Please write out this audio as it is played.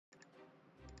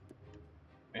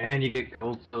And you get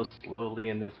gold so slowly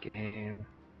in this game.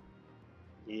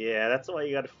 Yeah, that's why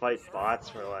you gotta fight bots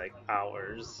for like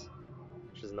hours,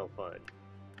 which is no fun.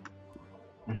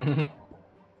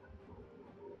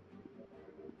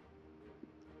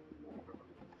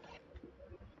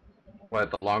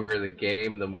 What, the longer the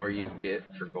game, the more you get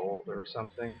for gold or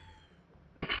something?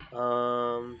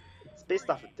 It's based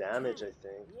off of damage, I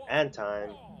think, and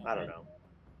time. I don't know.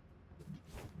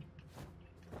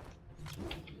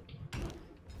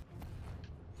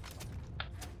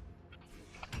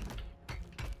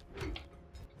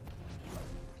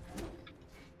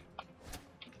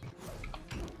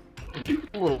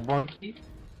 Little monkey.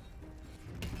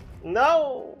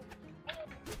 No!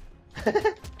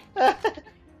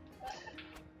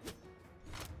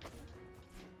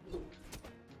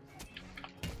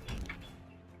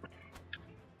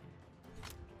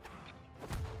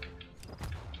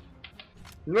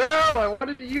 No, I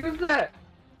wanted to use that!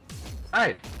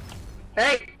 Hi!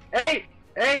 Hey! Hey!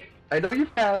 Hey! I know you're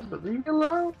fast, but leave me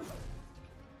alone!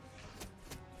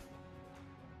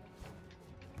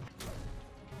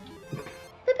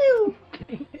 Pew!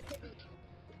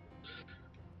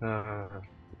 Now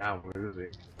I'm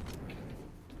losing.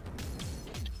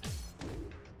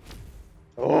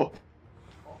 Oh!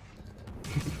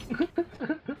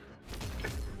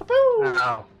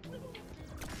 Ow.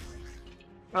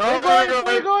 Where you Oh going? my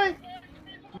Where you god! going?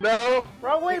 No!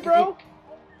 Wrong way, bro!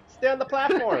 Stay on the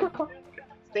platform.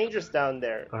 It's dangerous down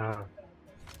there.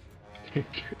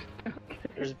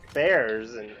 There's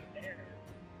bears and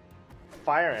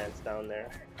fire ants down there.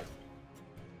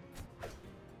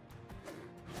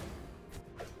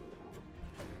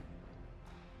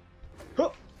 Huh.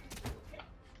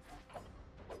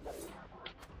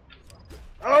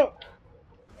 Oh!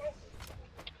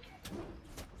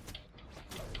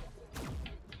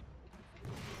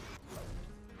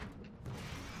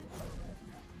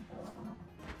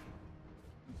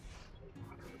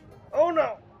 Oh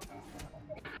no!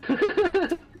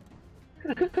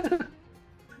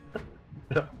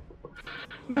 No.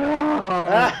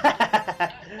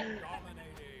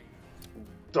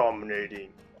 Dominating.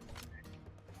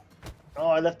 Oh,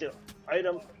 I left the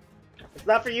item. It's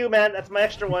not for you, man. That's my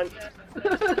extra one.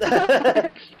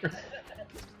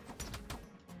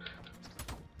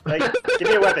 Like, give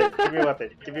me a weapon. Give me a weapon.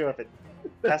 Give me a weapon.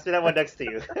 Pass me that one next to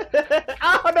you.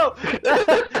 Oh no!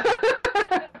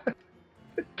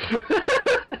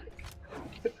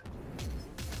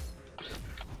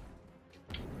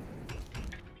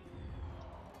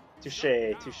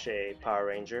 Touche, touche, Power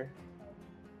Ranger.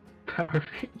 Power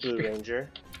Blue Ranger. Ranger.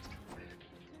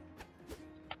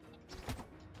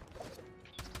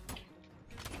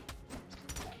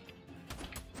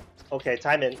 Okay,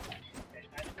 time in.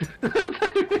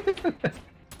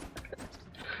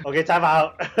 Okay, time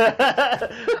out.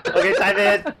 Okay, time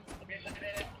in.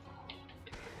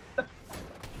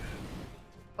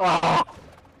 Oh.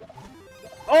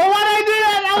 Oh, why did I do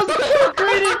that? That was so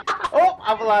greedy. Oh,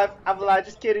 I'm alive. I'm alive.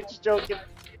 Just kidding. Just joking.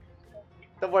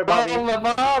 Don't worry about Oh, me. my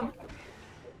mom!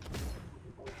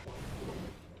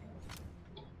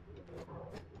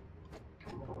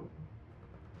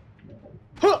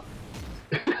 Huh.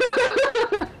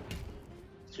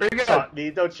 Pretty good. Taught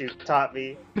me, don't you? Taught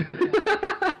me.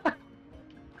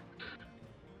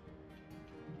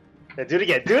 Yeah, do it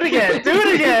again. Do it again. Do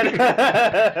it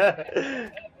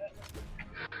again.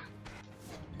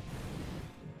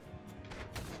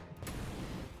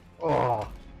 Oh.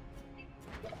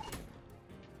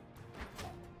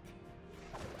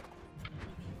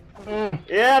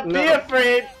 Yeah, be No.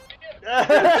 afraid.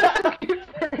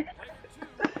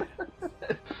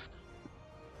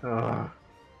 Oh.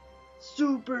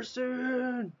 Super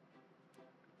Saiyan.